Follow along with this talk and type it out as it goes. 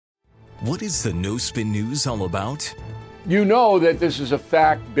What is the No Spin News all about? You know that this is a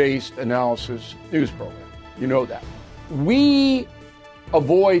fact-based analysis news program. You know that. We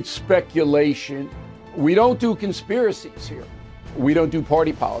avoid speculation. We don't do conspiracies here. We don't do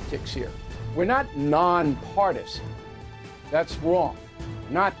party politics here. We're not nonpartisan. That's wrong.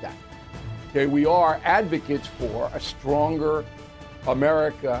 Not that. Okay, we are advocates for a stronger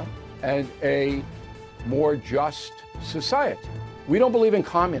America and a more just society. We don't believe in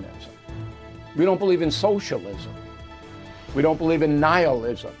communism. We don't believe in socialism. We don't believe in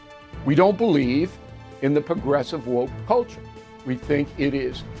nihilism. We don't believe in the progressive woke culture. We think it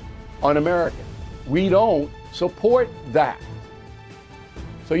is un-American. We don't support that.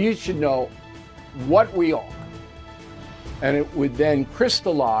 So you should know what we are, and it would then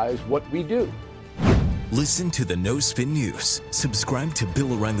crystallize what we do. Listen to the No Spin News. Subscribe to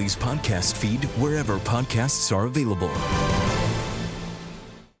Bill O'Reilly's podcast feed wherever podcasts are available.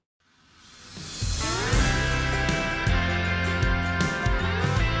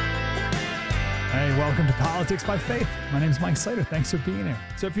 Hey, welcome to Politics by Faith. My name is Mike Slater. Thanks for being here.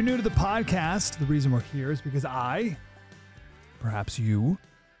 So if you're new to the podcast, the reason we're here is because I, perhaps you,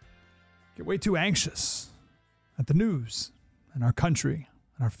 get way too anxious at the news and our country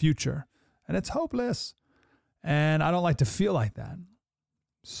and our future, and it's hopeless. And I don't like to feel like that.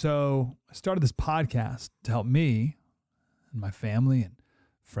 So I started this podcast to help me and my family and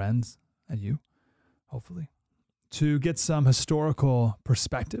friends and you, hopefully, to get some historical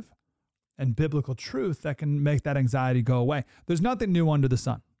perspective and biblical truth that can make that anxiety go away. There's nothing new under the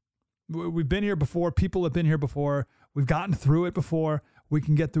sun. We've been here before. People have been here before. We've gotten through it before. We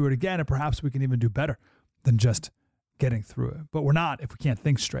can get through it again, and perhaps we can even do better than just getting through it. But we're not if we can't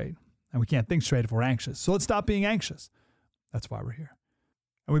think straight. And we can't think straight if we're anxious. So let's stop being anxious. That's why we're here.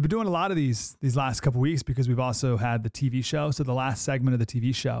 And we've been doing a lot of these last couple of weeks because we've also had the TV show. So the last segment of the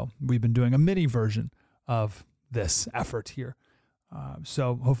TV show, we've been doing a mini version of this effort here.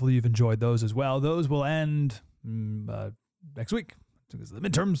 So hopefully you've enjoyed those as well. Those will end next week because the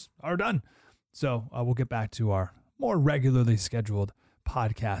midterms are done. So we'll get back to our more regularly scheduled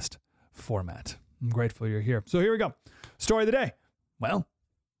podcast format. I'm grateful you're here. So here we go. Story of the day. Well,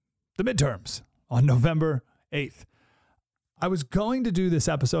 the midterms on November 8th. I was going to do this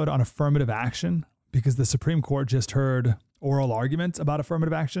episode on affirmative action because the Supreme Court just heard oral arguments about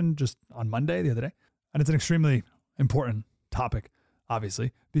affirmative action just on Monday, the other day. And it's an extremely important topic,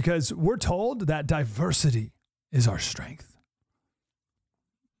 obviously, because we're told that diversity is our strength.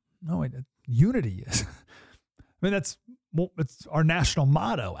 No, unity is. I mean, it's our national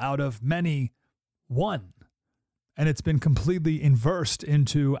motto, out of many, one. And it's been completely inversed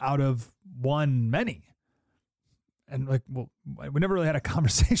into out of one, many. And we never really had a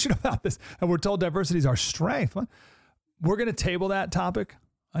conversation about this. And we're told diversity is our strength. We're going to table that topic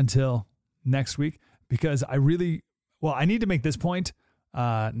until next week because I need to make this point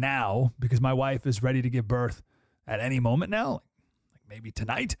now because my wife is ready to give birth at any moment now, like maybe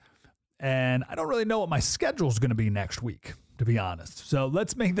tonight. And I don't really know what my schedule is going to be next week, to be honest. So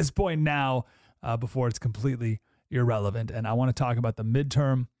let's make this point now before it's completely irrelevant. And I want to talk about the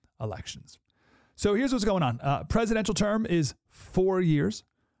midterm elections. So here's what's going on. Presidential term is 4 years.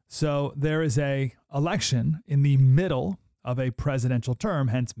 So there is a election in the middle of a presidential term,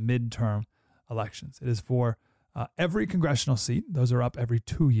 hence midterm elections. It is for every congressional seat. Those are up every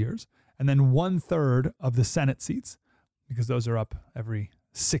 2 years. And then 1/3 of the Senate seats, because those are up every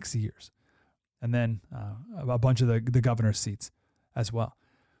 6 years. And then a bunch of the governor's seats as well.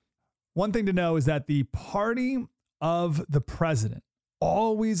 One thing to know is that the party of the president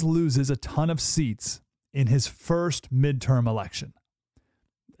always loses a ton of seats in his first midterm election.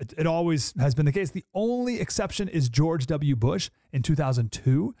 It always has been the case. The only exception is George W. Bush in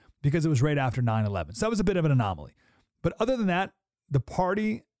 2002 because it was right after 9/11. So that was a bit of an anomaly. But other than that, the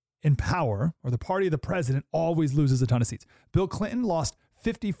party in power or the party of the president always loses a ton of seats. Bill Clinton lost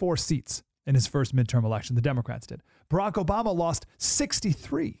 54 seats in his first midterm election. The Democrats did. Barack Obama lost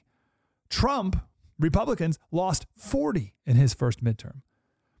 63. Trump, Republicans, lost 40 in his first midterm.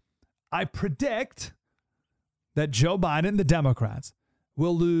 I predict that Joe Biden, the Democrats,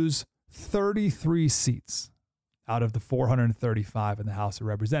 will lose 33 seats out of the 435 in the House of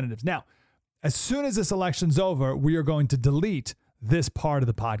Representatives. Now, as soon as this election's over, we are going to delete this part of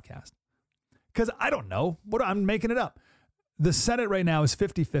the podcast because I don't know. I'm making it up. The Senate right now is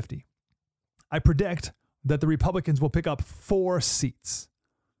 50-50. I predict that the Republicans will pick up 4 seats.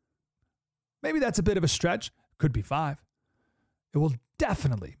 Maybe that's a bit of a stretch. Could be 5. It will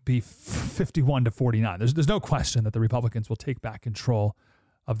definitely be 51-49. There's no question that the Republicans will take back control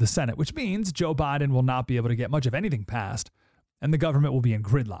of the Senate, which means Joe Biden will not be able to get much of anything passed, and the government will be in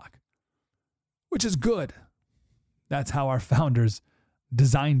gridlock. which is good. That's how our founders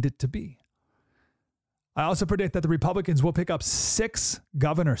designed it to be. I also predict that the Republicans will pick up 6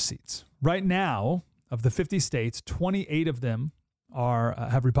 governor seats. Right now, of the 50 states, 28 of them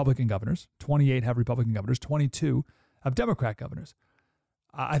have Republican governors. 28 have Republican governors. 22 have Democrat governors.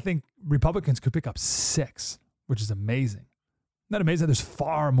 I think Republicans could pick up 6, which is amazing. Isn't that amazing? There's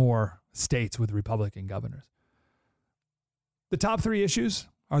far more states with Republican governors. The top 3 issues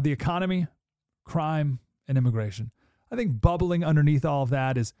are the economy, crime, and immigration. I think bubbling underneath all of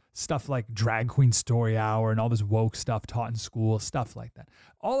that is stuff like Drag Queen Story Hour and all this woke stuff taught in school, stuff like that.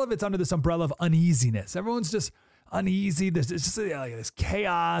 All of it's under this umbrella of uneasiness. Everyone's just uneasy. It's just like this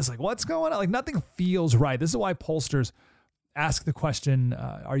chaos. Like, what's going on? Like, nothing feels right. This is why pollsters ask the question,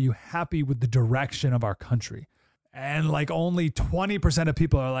 are you happy with the direction of our country? And like only 20% of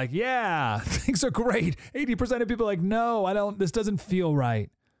people are like, yeah, things are great. 80% of people are like, no, this doesn't feel right.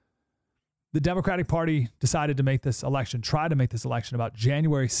 The Democratic Party decided to try to make this election about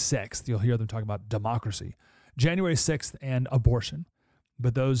January 6th. You'll hear them talking about democracy. January 6th and abortion.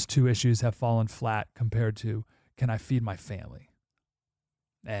 But those 2 issues have fallen flat compared to, can I feed my family?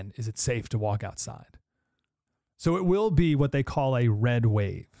 And is it safe to walk outside? So it will be what they call a red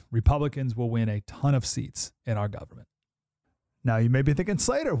wave. Republicans will win a ton of seats in our government. Now you may be thinking,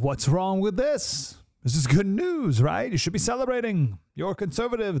 Slater, what's wrong with this? This is good news, right? You should be celebrating. You're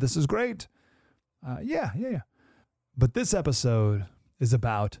conservative. This is great. Yeah. But this episode is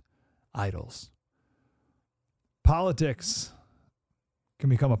about idols. Politics can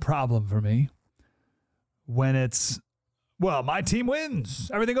become a problem for me when it's, well, my team wins.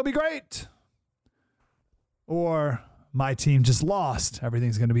 Everything will be great. Or my team just lost.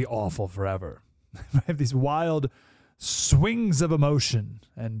 Everything's going to be awful forever. I have these wild swings of emotion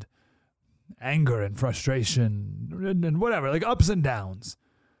and anger and frustration and whatever, like ups and downs.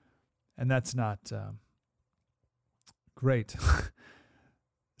 And that's not great.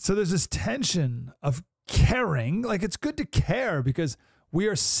 So there's this tension of caring. Like, it's good to care because we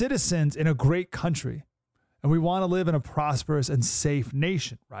are citizens in a great country and we want to live in a prosperous and safe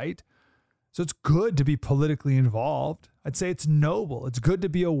nation, right? So it's good to be politically involved. I'd say it's noble. It's good to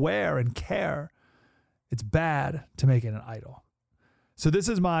be aware and care. It's bad to make it an idol. So this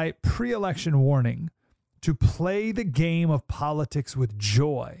is my pre-election warning to play the game of politics with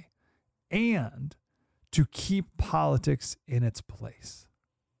joy and to keep politics in its place.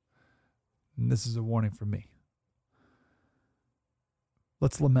 And this is a warning from me.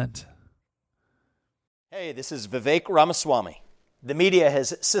 Let's lament. Hey, this is Vivek Ramaswamy. The media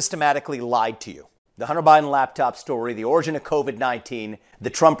has systematically lied to you. The Hunter Biden laptop story, the origin of COVID-19, the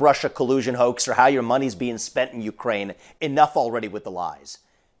Trump-Russia collusion hoax, or how your money's being spent in Ukraine. Enough already with the lies.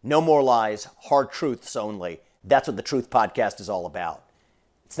 No more lies, hard truths only. That's what the Truth Podcast is all about.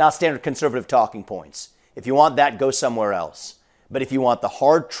 It's not standard conservative talking points. If you want that, go somewhere else. But if you want the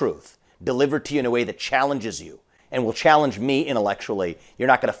hard truth delivered to you in a way that challenges you and will challenge me intellectually, you're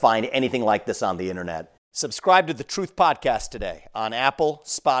not going to find anything like this on the internet. Subscribe to the Truth Podcast today on Apple,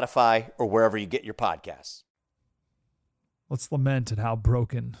 Spotify, or wherever you get your podcasts. Let's lament at how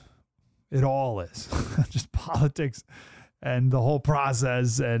broken it all is. Just politics and the whole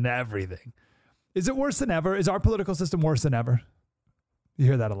process and everything. Is it worse than ever? Is our political system worse than ever? You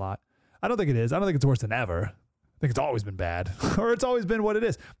hear that a lot. I don't think it is. I don't think it's worse than ever. I think it's always been bad, or it's always been what it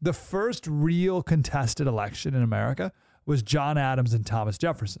is. The first real contested election in America was John Adams and Thomas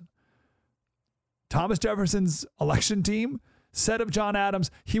Jefferson. Thomas Jefferson's election team said of John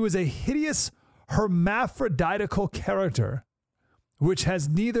Adams, he was a hideous hermaphroditical character, which has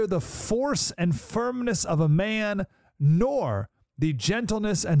neither the force and firmness of a man nor the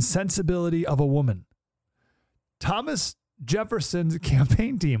gentleness and sensibility of a woman. Thomas Jefferson's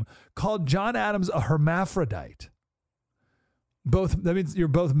campaign team called John Adams a hermaphrodite. That means you're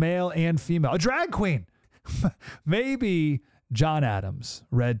both male and female. A drag queen. Maybe John Adams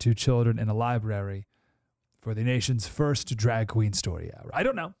read to children in a library for the nation's first drag queen story hour. I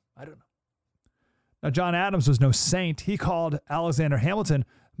don't know. Now, John Adams was no saint. He called Alexander Hamilton,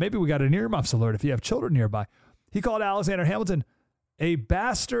 maybe we got an earmuffs alert if you have children nearby. He called Alexander Hamilton a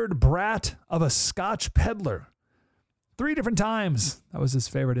bastard brat of a Scotch peddler. 3 different times. That was his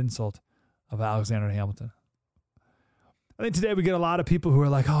favorite insult of Alexander Hamilton. I think today we get a lot of people who are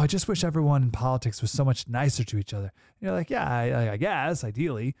like, oh, I just wish everyone in politics was so much nicer to each other. And you're like, yeah, I guess,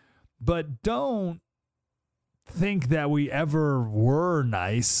 ideally. But don't think that we ever were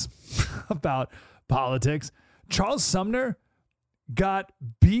nice about politics. Charles Sumner got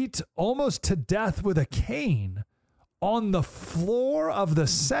beat almost to death with a cane on the floor of the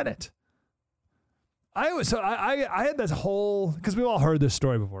Senate. I had this whole, because we've all heard this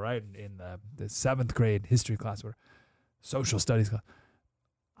story before, right? In the 7th grade history class or social studies class.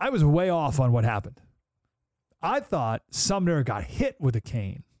 I was way off on what happened. I thought Sumner got hit with a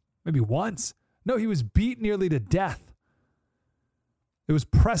cane, maybe once. No, he was beat nearly to death. It was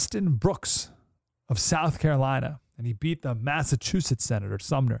Preston Brooks of South Carolina, and he beat the Massachusetts Senator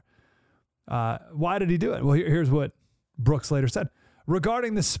Sumner. Why did he do it? Well, here's what Brooks later said.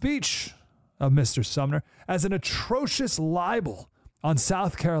 Regarding the speech of Mr. Sumner as an atrocious libel on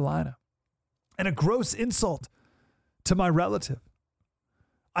South Carolina and a gross insult to my relative,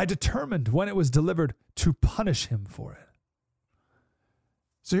 I determined when it was delivered to punish him for it.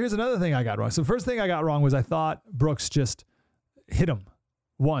 So here's another thing I got wrong. So the first thing I got wrong was I thought Brooks just hit him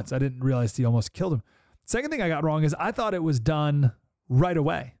once. I didn't realize he almost killed him. Second thing I got wrong is I thought it was done right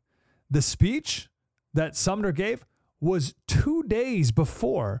away. The speech that Sumner gave was 2 days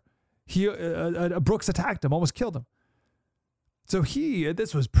before Brooks attacked him, almost killed him. So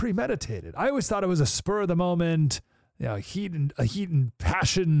this was premeditated. I always thought it was a spur of the moment, a heat and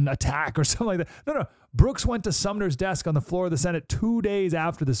passion attack or something like that. No. Brooks went to Sumner's desk on the floor of the Senate 2 days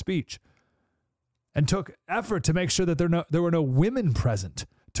after the speech and took effort to make sure that there were no women present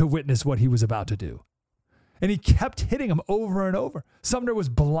to witness what he was about to do. And he kept hitting him over and over. Sumner was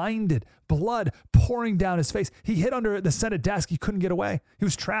blinded, blood pouring down his face. He hid under the Senate desk. He couldn't get away. He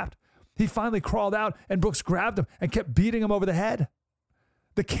was trapped. He finally crawled out, and Brooks grabbed him and kept beating him over the head.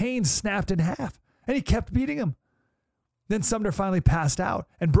 The cane snapped in half, and he kept beating him. Then Sumner finally passed out,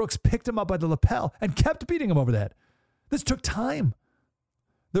 and Brooks picked him up by the lapel and kept beating him over the head. This took time.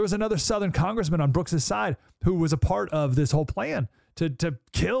 There was another Southern congressman on Brooks' side who was a part of this whole plan to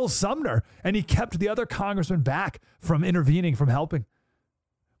kill Sumner, and he kept the other congressman back from intervening, from helping.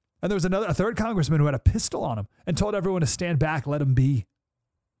 And there was a third congressman who had a pistol on him and told everyone to stand back, let him be.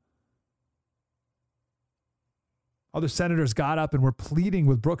 Other senators got up and were pleading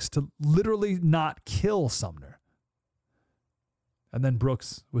with Brooks to literally not kill Sumner. And then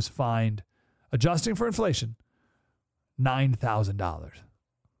Brooks was fined, adjusting for inflation, $9,000.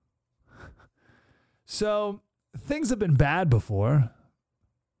 So things have been bad before.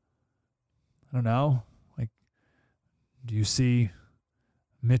 I don't know. Like, do you see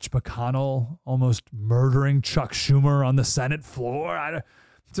Mitch McConnell almost murdering Chuck Schumer on the Senate floor?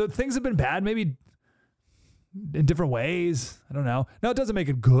 So things have been bad, maybe in different ways. I don't know. Now, it doesn't make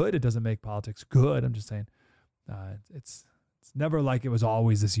it good. It doesn't make politics good. I'm just saying it's never like it was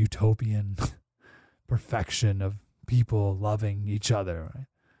always this utopian perfection of people loving each other. Right?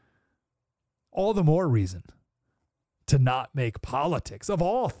 All the more reason to not make politics, of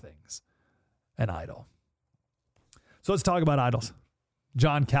all things, an idol. So let's talk about idols.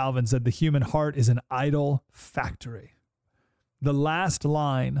 John Calvin said, the human heart is an idol factory. The last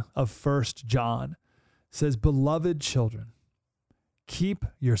line of 1 John says, beloved children, keep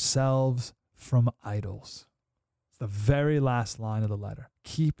yourselves from idols. It's the very last line of the letter.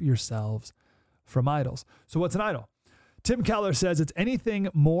 Keep yourselves from idols. So what's an idol? Tim Keller says it's anything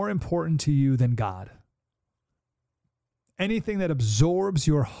more important to you than God. Anything that absorbs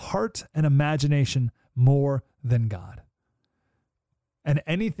your heart and imagination more than God. And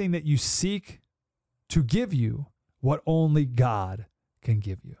anything that you seek to give you what only God can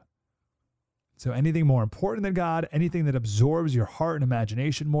give you. So anything more important than God, anything that absorbs your heart and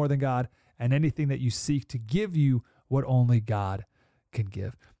imagination more than God, and anything that you seek to give you what only God can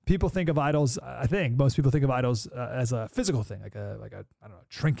give. People think of idols, I think most people think of idols as a physical thing, like a I don't know,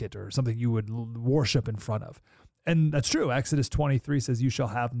 trinket or something you would worship in front of. And that's true. Exodus 23 says, you shall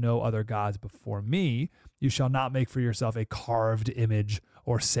have no other gods before me. You shall not make for yourself a carved image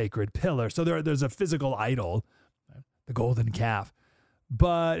or sacred pillar. So there's a physical idol, the golden calf.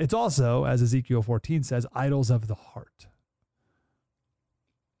 But it's also, as Ezekiel 14 says, idols of the heart.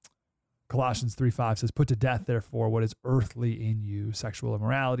 Colossians 3:5 says, put to death, therefore, what is earthly in you, sexual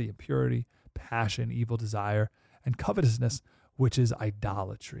immorality, impurity, passion, evil desire, and covetousness, which is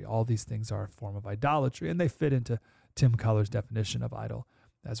idolatry. All these things are a form of idolatry, and they fit into Tim Keller's definition of idol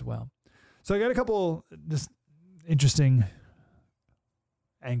as well. So I got a couple just interesting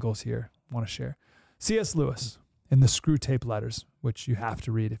angles here I want to share. C.S. Lewis in the Screwtape Letters, which you have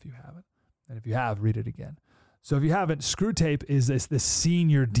to read if you haven't. And if you have, read it again. So if you haven't, Screwtape is this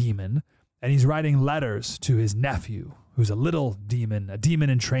senior demon, and he's writing letters to his nephew, who's a little demon, a demon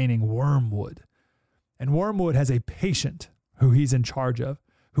in training, Wormwood. And Wormwood has a patient who he's in charge of,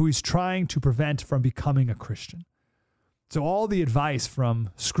 who he's trying to prevent from becoming a Christian. So all the advice from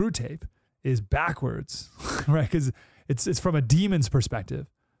Screwtape is backwards, right? Because it's from a demon's perspective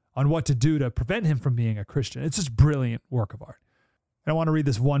on what to do to prevent him from being a Christian. It's just brilliant work of art. And I want to read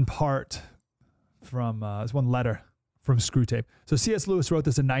this one part it's one letter from Screwtape. So C.S. Lewis wrote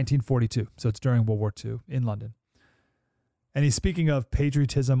this in 1942. So it's during World War II in London. And he's speaking of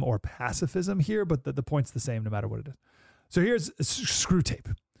patriotism or pacifism here, but the point's the same no matter what it is. So here's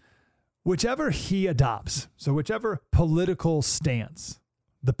Screwtape. Whichever he adopts, so whichever political stance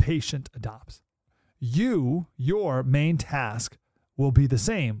the patient adopts, your main task will be the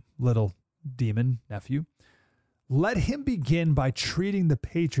same, little demon nephew. Let him begin by treating the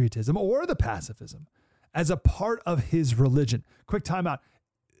patriotism or the pacifism as a part of his religion. Quick timeout.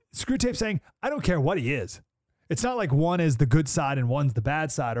 Screwtape saying, I don't care what he is. It's not like one is the good side and one's the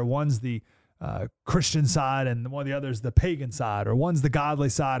bad side, or one's the Christian side and one of the other's the pagan side, or one's the godly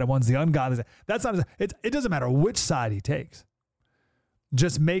side and one's the ungodly side. That's not, it doesn't matter which side he takes.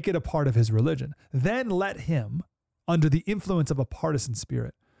 Just make it a part of his religion. Then let him, under the influence of a partisan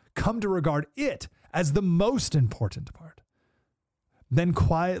spirit, come to regard it as the most important part. Then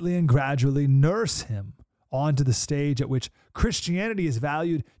quietly and gradually nurse him onto the stage at which Christianity is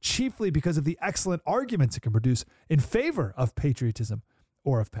valued chiefly because of the excellent arguments it can produce in favor of patriotism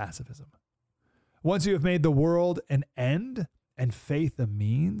or of pacifism. Once you have made the world an end and faith a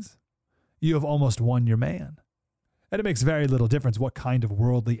means, you have almost won your man. And it makes very little difference what kind of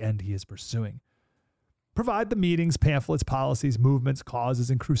worldly end he is pursuing. Provide the meetings, pamphlets, policies, movements, causes,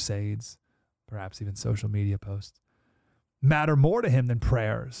 and crusades, perhaps even social media posts, matter more to him than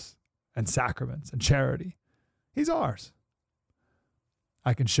prayers and sacraments and charity. He's ours.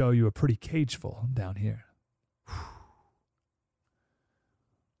 I can show you a pretty cageful down here.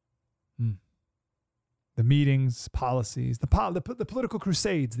 The meetings, policies, the political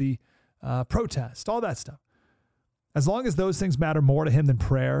crusades, the protest, all that stuff. As long as those things matter more to him than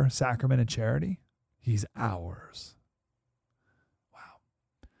prayer, sacrament, and charity, he's ours. Wow.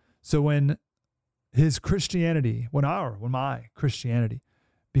 So when his Christianity, when my Christianity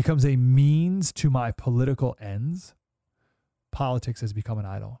becomes a means to my political ends, politics has become an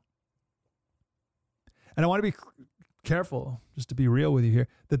idol. And I want to be careful, just to be real with you here,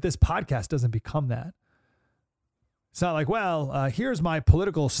 that this podcast doesn't become that. It's not like, here's my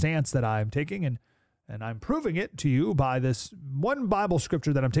political stance that I'm taking, and I'm proving it to you by this one Bible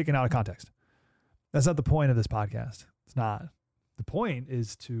scripture that I'm taking out of context. That's not the point of this podcast. It's not. The point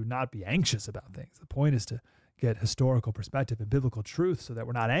is to not be anxious about things. The point is to get historical perspective and biblical truth so that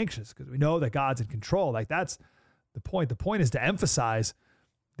we're not anxious because we know that God's in control. Like, that's the point. The point is to emphasize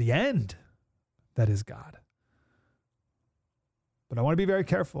the end that is God. But I want to be very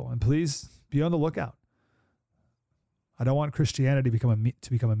careful, and please be on the lookout. I don't want Christianity to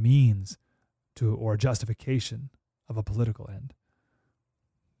become a means to or a justification of a political end,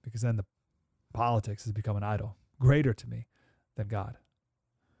 because then the politics has become an idol greater to me than God.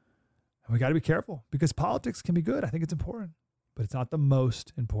 And we got to be careful because politics can be good. I think it's important, but it's not the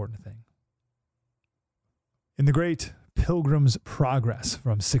most important thing. In the great Pilgrim's Progress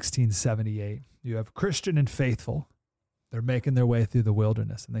from 1678, you have Christian and faithful. They're making their way through the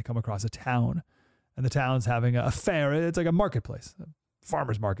wilderness and they come across a town, and the town's having a fair. It's like a marketplace, a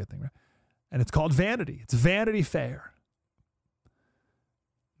farmer's market thing, right? And it's called Vanity. It's Vanity Fair.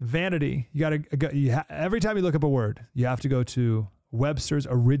 Vanity, every time you look up a word, you have to go to Webster's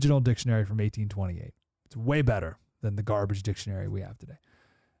original dictionary from 1828. It's way better than the garbage dictionary we have today.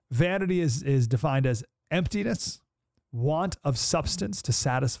 Vanity is defined as emptiness, want of substance to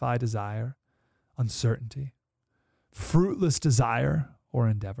satisfy desire, uncertainty, fruitless desire or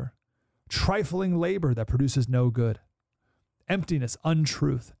endeavor, trifling labor that produces no good, emptiness,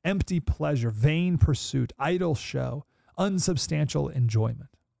 untruth, empty pleasure, vain pursuit, idle show, unsubstantial enjoyment.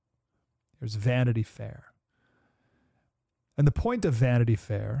 There's Vanity Fair. And the point of Vanity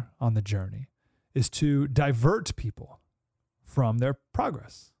Fair on the journey is to divert people from their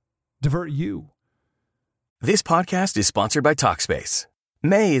progress, divert you. This podcast is sponsored by Talkspace.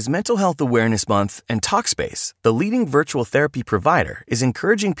 May is Mental Health Awareness Month, and Talkspace, the leading virtual therapy provider, is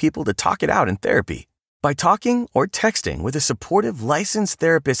encouraging people to talk it out in therapy. By talking or texting with a supportive licensed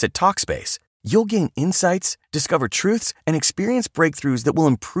therapist at Talkspace, you'll gain insights, discover truths, and experience breakthroughs that will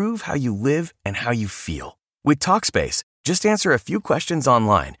improve how you live and how you feel. With Talkspace, just answer a few questions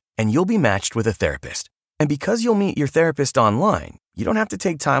online, and you'll be matched with a therapist. And because you'll meet your therapist online, you don't have to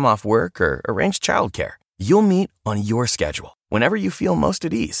take time off work or arrange childcare. You'll meet on your schedule, whenever you feel most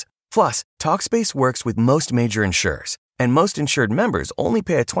at ease. Plus, Talkspace works with most major insurers, and most insured members only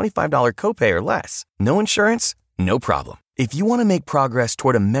pay a $25 copay or less. No insurance? No problem. If you want to make progress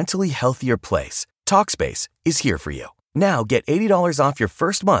toward a mentally healthier place, Talkspace is here for you. Now get $80 off your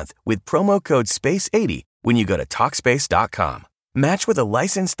first month with promo code SPACE80 when you go to Talkspace.com. Match with a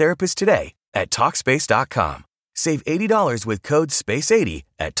licensed therapist today at Talkspace.com. Save $80 with code SPACE80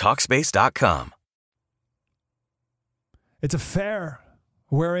 at Talkspace.com. It's a fair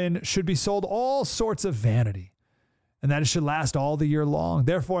wherein should be sold all sorts of vanity, and that it should last all the year long.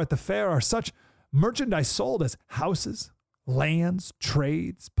 Therefore, at the fair are such merchandise sold as houses, lands,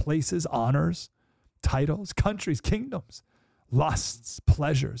 trades, places, honors, titles, countries, kingdoms, lusts,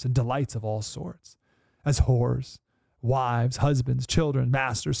 pleasures, and delights of all sorts, as whores, wives, husbands, children,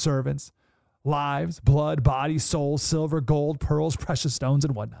 masters, servants, lives, blood, body, soul, silver, gold, pearls, precious stones,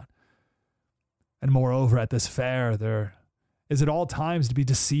 and whatnot. And moreover, at this fair, there is at all times to be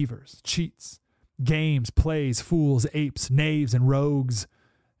deceivers, cheats, games, plays, fools, apes, knaves, and rogues,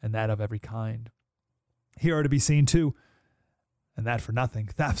 and that of every kind. Here are to be seen too, and that for nothing,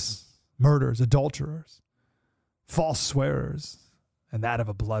 thefts, murders, adulterers, false swearers, and that of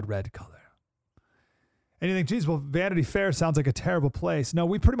a blood red color. And you think, geez, well, Vanity Fair sounds like a terrible place. No,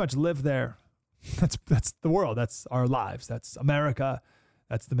 we pretty much live there. That's the world. That's our lives. That's America.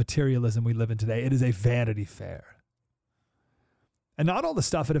 That's the materialism we live in today. It is a Vanity Fair. And not all the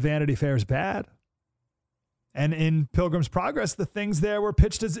stuff at a Vanity Fair is bad. And in Pilgrim's Progress, the things there were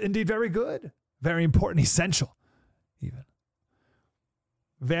pitched as indeed very good, very important, essential, even.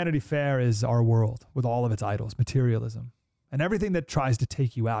 Vanity Fair is our world with all of its idols, materialism, and everything that tries to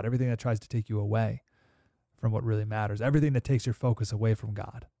take you out, everything that tries to take you away from what really matters, everything that takes your focus away from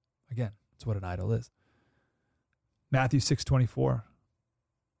God. Again, that's what an idol is. Matthew 6:24.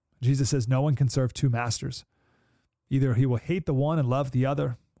 Jesus says, no one can serve two masters. Either he will hate the one and love the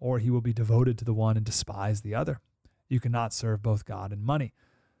other, or he will be devoted to the one and despise the other. You cannot serve both God and money.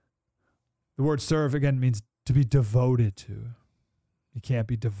 The word serve, again, means to be devoted to. You can't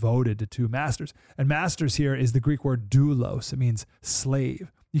be devoted to two masters. And masters here is the Greek word doulos. It means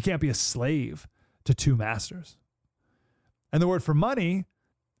slave. You can't be a slave to two masters. And the word for money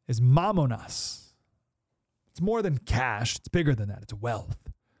is mammonas. It's more than cash. It's bigger than that. It's wealth.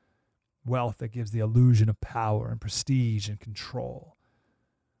 Wealth that gives the illusion of power and prestige and control.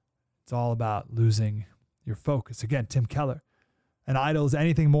 It's all about losing your focus. Again, Tim Keller. An idol is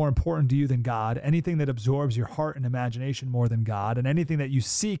anything more important to you than God, anything that absorbs your heart and imagination more than God, and anything that you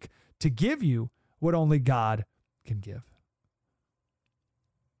seek to give you what only God can give.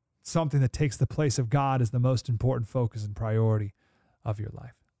 Something that takes the place of God is the most important focus and priority of your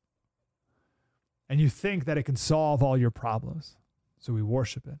life. And you think that it can solve all your problems, so we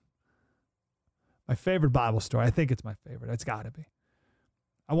worship it. My favorite Bible story, I think it's my favorite. It's got to be.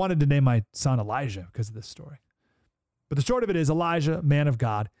 I wanted to name my son Elijah because of this story. But the short of it is Elijah, man of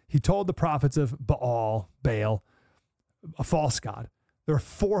God, he told the prophets of Baal, a false god. There are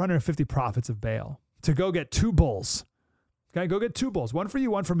 450 prophets of Baal to go get 2 bulls. Okay, go get 2 bulls. One for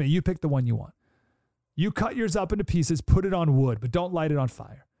you, one for me. You pick the one you want. You cut yours up into pieces, put it on wood, but don't light it on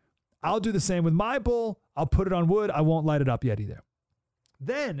fire. I'll do the same with my bull. I'll put it on wood. I won't light it up yet either.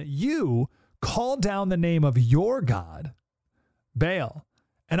 Then you call down the name of your God, Baal,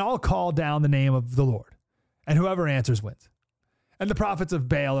 and I'll call down the name of the Lord. And whoever answers wins. And the prophets of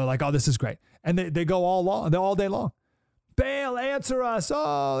Baal are like, oh, this is great. And they go all day long. Baal, answer us.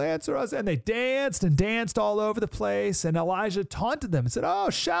 Oh, answer us. And they danced and danced all over the place. And Elijah taunted them and said, oh,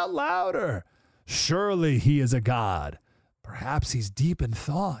 shout louder. Surely he is a god. Perhaps he's deep in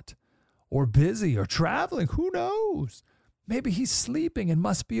thought or busy or traveling. Who knows? Maybe he's sleeping and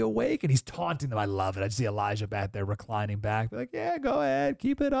must be awake. And he's taunting them. I love it. I see Elijah back there reclining back. Be like, yeah, go ahead.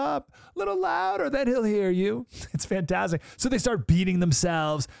 Keep it up. A little louder. Then he'll hear you. It's fantastic. So they start beating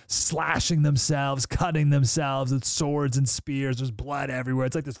themselves, slashing themselves, cutting themselves with swords and spears. There's blood everywhere.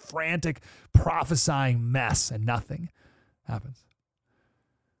 It's like this frantic prophesying mess, and nothing happens.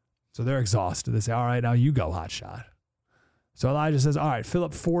 So they're exhausted. They say, all right, now you go, hotshot. So Elijah says, all right, fill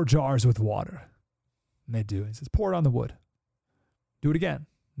up 4 jars with water. And they do. He says, pour it on the wood. Do it again.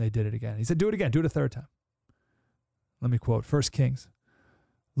 They did it again. He said, do it again. Do it a 3rd time. Let me quote 1 Kings.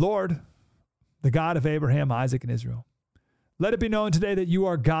 Lord, the God of Abraham, Isaac, and Israel, let it be known today that you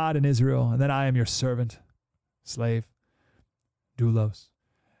are God in Israel, and that I am your servant, slave, doulos,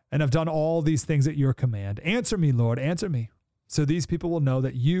 and have done all these things at your command. Answer me, Lord, answer me, so these people will know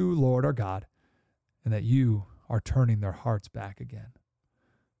that you, Lord, are God, and that you are turning their hearts back again.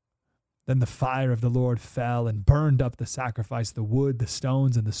 Then the fire of the Lord fell and burned up the sacrifice, the wood, the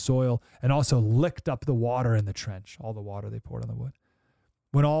stones, and the soil, and also licked up the water in the trench, all the water they poured on the wood.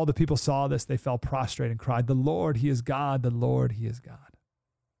 When all the people saw this, they fell prostrate and cried, the Lord, he is God, the Lord, he is God.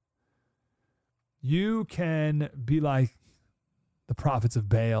 You can be like the prophets of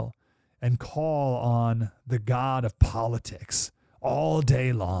Baal and call on the God of politics all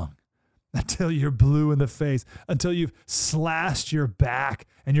day long, until you're blue in the face, until you've slashed your back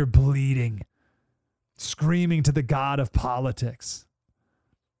and you're bleeding, screaming to the God of politics.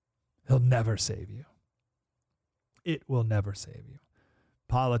 He'll never save you. It will never save you.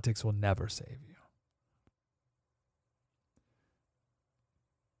 Politics will never save you.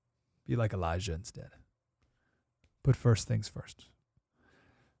 Be like Elijah instead. Put first things first.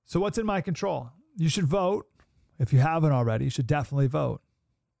 So what's in my control? You should vote. If you haven't already, you should definitely vote.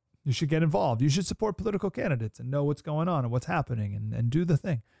 You should get involved. You should support political candidates and know what's going on and what's happening and do the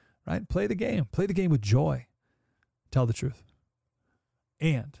thing, right? Play the game. Play the game with joy. Tell the truth.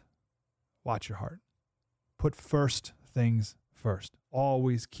 And watch your heart. Put first things first.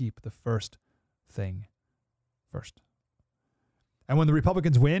 Always keep the first thing first. And when the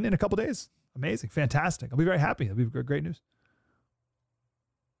Republicans win in a couple days, amazing, fantastic. I'll be very happy. It'll be great news.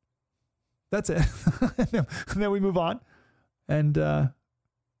 That's it. And then we move on and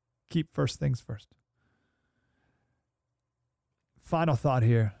keep first things first. Final thought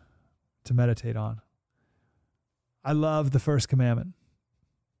here to meditate on. I love the first commandment.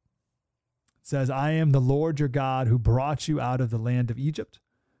 It says, I am the Lord your God who brought you out of the land of Egypt,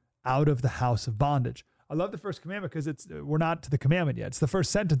 out of the house of bondage. I love the first commandment because we're not to the commandment yet. It's the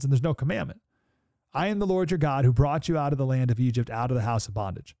first sentence and there's no commandment. I am the Lord your God who brought you out of the land of Egypt, out of the house of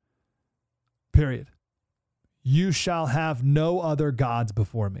bondage. Period. You shall have no other gods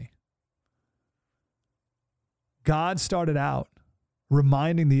before me. God started out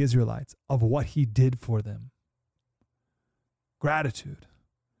reminding the Israelites of what he did for them. Gratitude.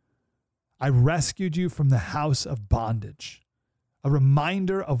 I rescued you from the house of bondage. A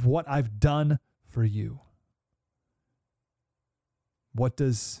reminder of what I've done for you. What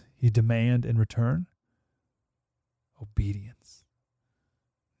does he demand in return? Obedience.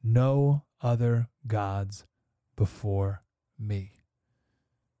 No other gods before me.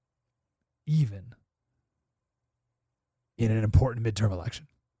 Even in an important midterm election.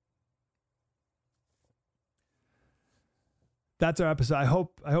 That's our episode. I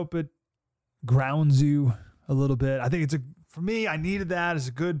hope it grounds you a little bit. I think for me, I needed that as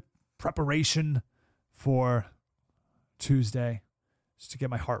a good preparation for Tuesday, just to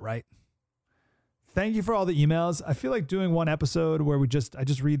get my heart right. Thank you for all the emails. I feel like doing one episode where I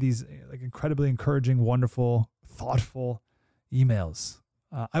just read these like incredibly encouraging, wonderful, thoughtful emails.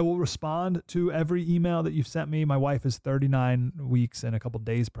 I will respond to every email that you've sent me. My wife is 39 weeks and a couple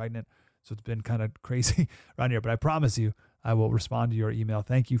days pregnant, so it's been kind of crazy around here, but I promise you, I will respond to your email.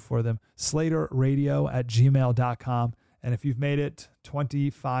 Thank you for them. slaterradio@gmail.com. And if you've made it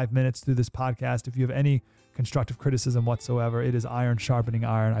 25 minutes through this podcast, if you have any constructive criticism whatsoever, it is iron sharpening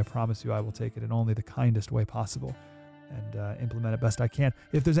iron. I promise you I will take it in only the kindest way possible and implement it best I can.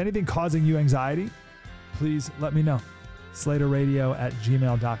 If there's anything causing you anxiety, please let me know.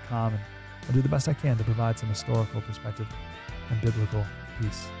 slaterradio@gmail.com. And I'll do the best I can to provide some historical perspective and biblical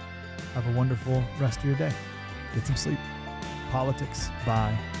peace. Have a wonderful rest of your day. Get some sleep. Politics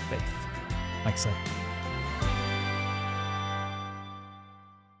by faith. Mike Slater.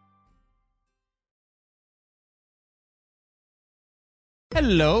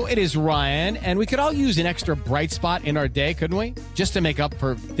 Hello, it is Ryan, and we could all use an extra bright spot in our day, couldn't we? Just to make up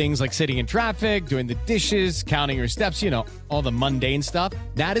for things like sitting in traffic, doing the dishes, counting your steps, all the mundane stuff.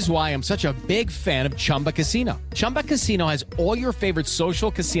 That is why I'm such a big fan of Chumba Casino. Chumba Casino has all your favorite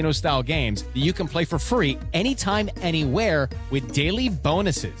social casino-style games that you can play for free anytime, anywhere with daily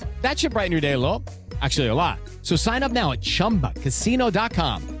bonuses. That should brighten your day a little. Actually, a lot. So sign up now at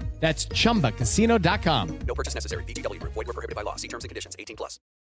ChumbaCasino.com. That's ChumbaCasino.com. No purchase necessary. VGW Group. Void where prohibited by law. See terms and conditions. 18+.